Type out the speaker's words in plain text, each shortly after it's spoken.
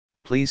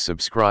Please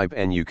subscribe,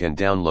 and you can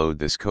download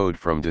this code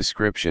from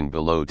description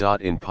below.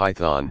 In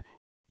Python,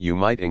 you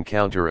might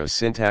encounter a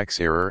syntax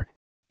error,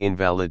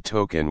 invalid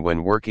token,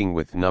 when working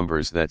with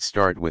numbers that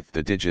start with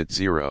the digit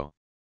 0.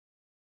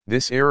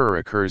 This error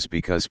occurs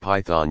because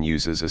Python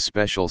uses a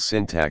special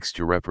syntax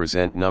to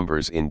represent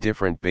numbers in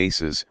different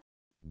bases: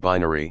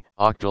 binary,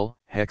 octal,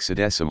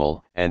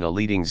 hexadecimal, and a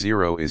leading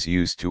 0 is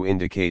used to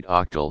indicate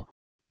octal,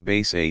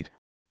 base 8,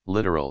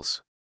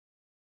 literals.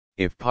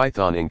 If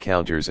Python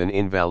encounters an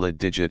invalid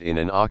digit in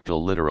an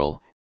octal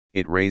literal,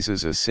 it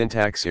raises a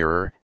syntax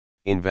error,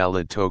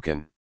 invalid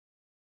token.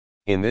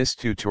 In this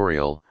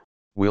tutorial,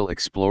 we'll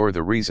explore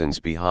the reasons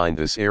behind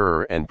this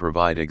error and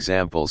provide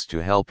examples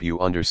to help you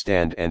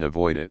understand and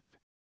avoid it.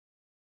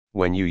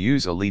 When you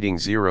use a leading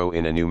 0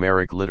 in a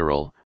numeric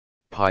literal,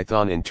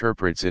 Python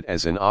interprets it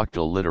as an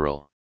octal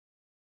literal.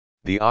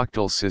 The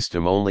octal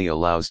system only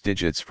allows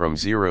digits from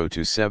 0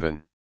 to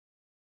 7.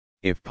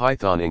 If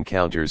Python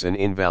encounters an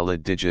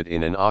invalid digit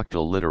in an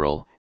octal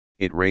literal,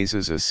 it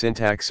raises a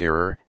syntax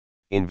error,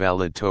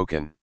 invalid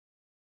token.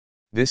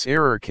 This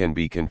error can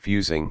be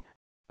confusing,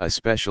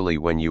 especially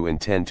when you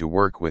intend to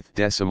work with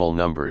decimal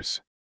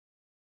numbers.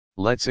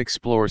 Let's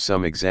explore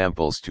some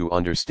examples to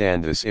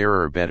understand this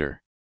error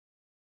better.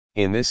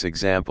 In this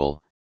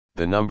example,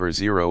 the number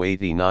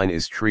 089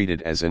 is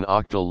treated as an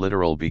octal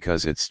literal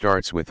because it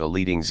starts with a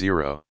leading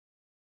 0.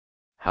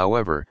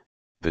 However,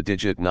 the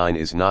digit 9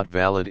 is not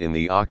valid in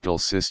the octal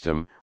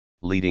system,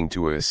 leading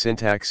to a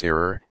syntax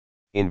error,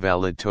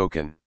 invalid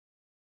token.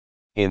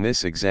 In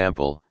this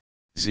example,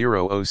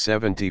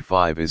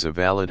 0075 is a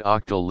valid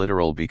octal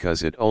literal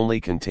because it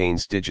only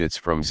contains digits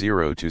from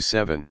 0 to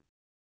 7.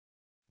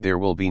 There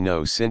will be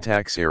no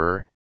syntax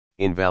error,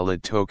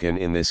 invalid token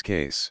in this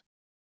case.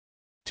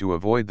 To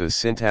avoid the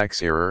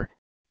syntax error,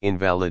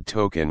 invalid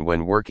token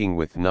when working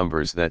with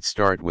numbers that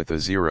start with a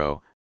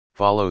 0,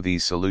 follow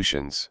these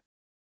solutions.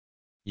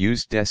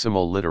 Use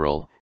decimal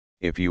literal.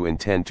 If you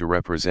intend to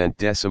represent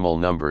decimal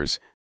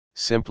numbers,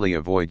 simply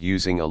avoid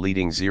using a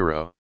leading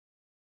 0.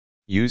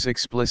 Use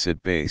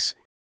explicit base.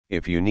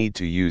 If you need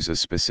to use a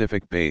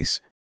specific base,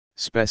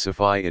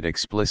 specify it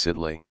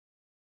explicitly.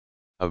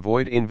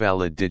 Avoid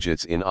invalid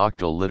digits in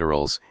octal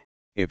literals.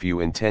 If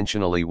you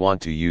intentionally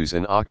want to use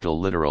an octal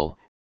literal,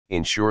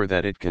 ensure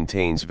that it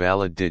contains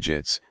valid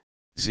digits,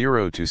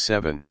 0 to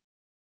 7.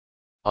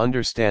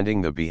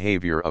 Understanding the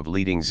behavior of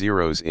leading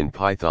zeros in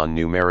Python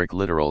numeric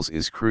literals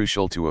is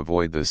crucial to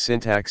avoid the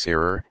syntax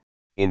error,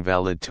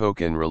 invalid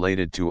token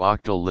related to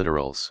octal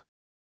literals.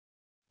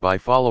 By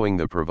following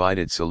the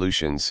provided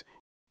solutions,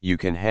 you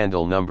can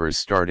handle numbers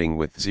starting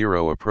with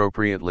 0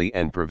 appropriately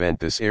and prevent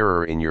this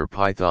error in your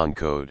Python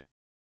code.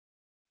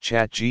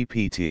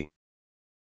 ChatGPT